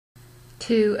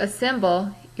To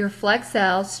assemble your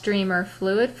Flexcell Streamer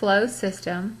fluid flow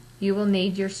system, you will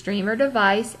need your streamer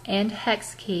device and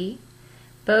hex key,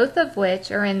 both of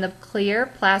which are in the clear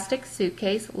plastic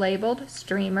suitcase labeled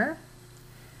Streamer,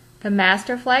 the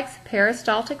MasterFlex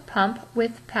Peristaltic Pump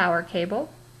with power cable,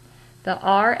 the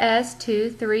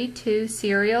RS232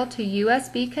 serial to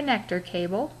USB connector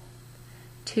cable,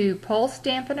 2 pulse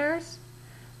dampeners,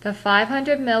 the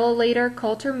 500 milliliter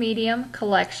Coulter Medium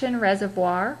collection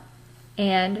reservoir,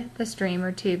 and the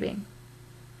streamer tubing.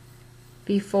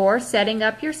 Before setting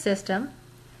up your system,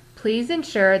 please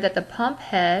ensure that the pump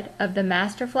head of the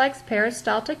MasterFlex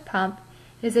Peristaltic Pump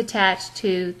is attached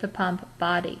to the pump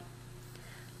body.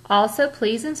 Also,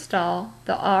 please install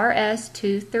the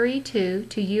RS232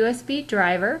 to USB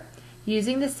driver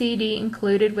using the CD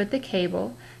included with the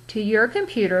cable to your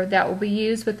computer that will be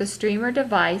used with the streamer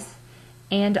device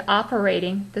and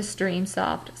operating the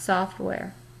StreamSoft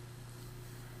software.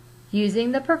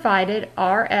 Using the provided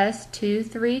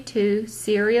RS232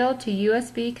 serial to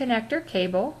USB connector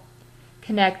cable,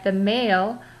 connect the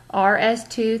male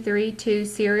RS232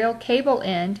 serial cable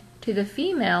end to the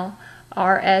female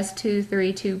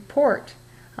RS232 port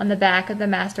on the back of the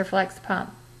MasterFlex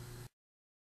pump.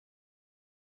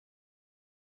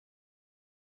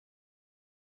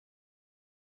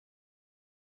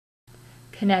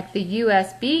 Connect the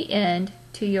USB end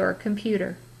to your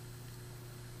computer.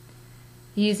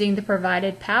 Using the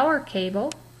provided power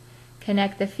cable,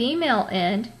 connect the female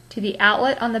end to the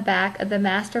outlet on the back of the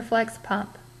MasterFlex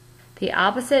pump. The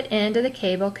opposite end of the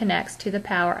cable connects to the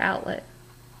power outlet.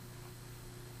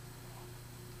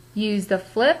 Use the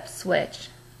flip switch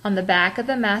on the back of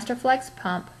the MasterFlex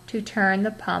pump to turn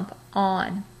the pump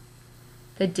on.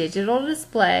 The digital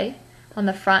display on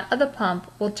the front of the pump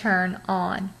will turn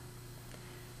on.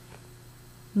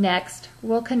 Next,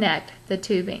 we'll connect the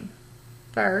tubing.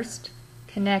 First,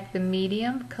 connect the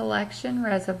medium collection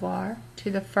reservoir to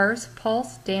the first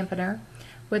pulse dampener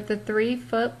with the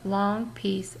 3-foot long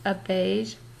piece of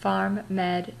beige Farm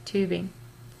Med tubing.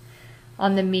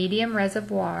 On the medium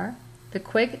reservoir, the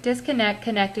quick disconnect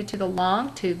connected to the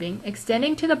long tubing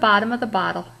extending to the bottom of the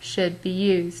bottle should be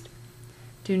used.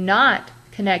 Do not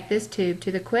connect this tube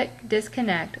to the quick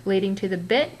disconnect leading to the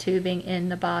bent tubing in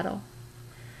the bottle.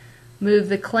 Move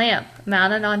the clamp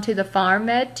mounted onto the Farm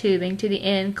Med tubing to the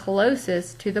end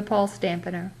closest to the pulse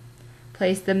dampener.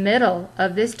 Place the middle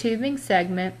of this tubing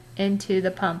segment into the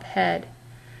pump head.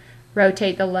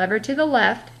 Rotate the lever to the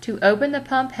left to open the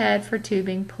pump head for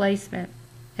tubing placement,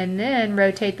 and then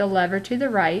rotate the lever to the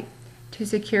right to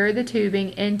secure the tubing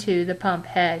into the pump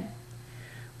head.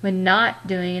 When not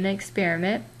doing an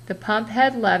experiment, the pump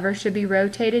head lever should be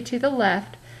rotated to the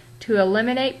left to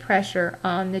eliminate pressure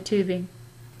on the tubing.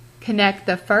 Connect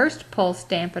the first pulse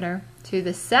dampener to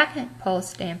the second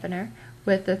pulse dampener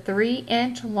with the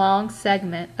 3-inch long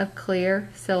segment of clear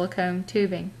silicone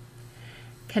tubing.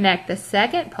 Connect the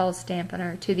second pulse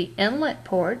dampener to the inlet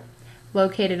port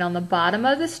located on the bottom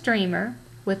of the streamer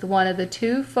with one of the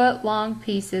 2-foot long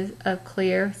pieces of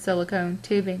clear silicone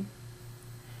tubing.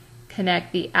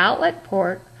 Connect the outlet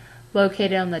port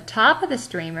located on the top of the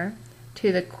streamer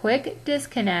to the quick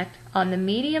disconnect on the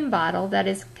medium bottle that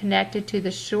is connected to the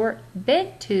short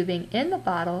bent tubing in the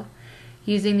bottle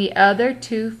using the other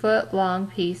 2-foot long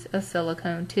piece of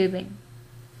silicone tubing.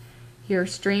 Your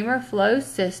streamer flow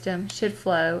system should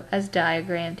flow as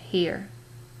diagrammed here.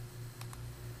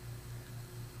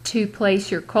 To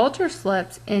place your Coulter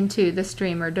slips into the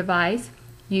streamer device,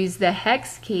 use the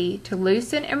hex key to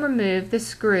loosen and remove the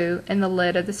screw in the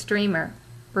lid of the streamer.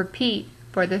 Repeat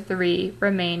for the 3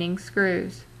 remaining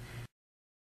screws.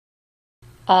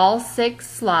 All 6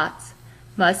 slots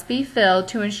must be filled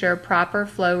to ensure proper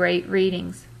flow rate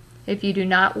readings. If you do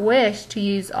not wish to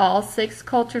use all 6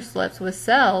 Coulter slips with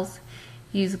cells,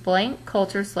 use blank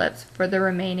Coulter slips for the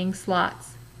remaining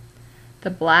slots. The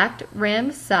black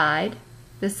rimmed side,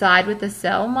 the side with the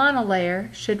cell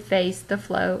monolayer, should face the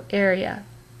flow area.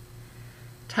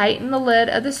 Tighten the lid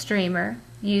of the streamer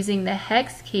using the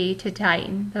hex key to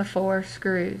tighten the 4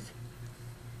 screws.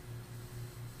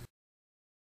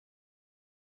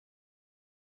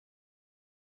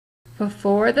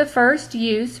 Before the first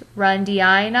use, run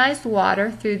deionized water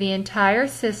through the entire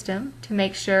system to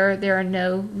make sure there are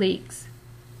no leaks.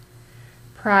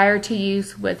 Prior to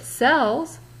use with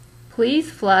cells, please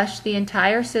flush the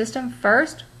entire system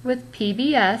first with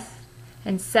PBS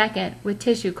and second with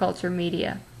tissue culture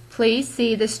media. Please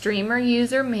see the streamer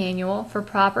user manual for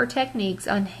proper techniques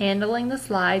on handling the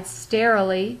slides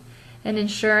sterilely and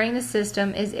ensuring the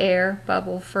system is air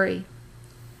bubble free.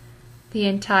 The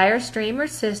entire streamer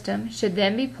system should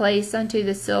then be placed onto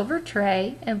the silver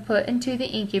tray and put into the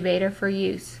incubator for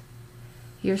use.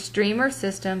 Your streamer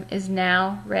system is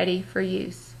now ready for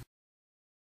use.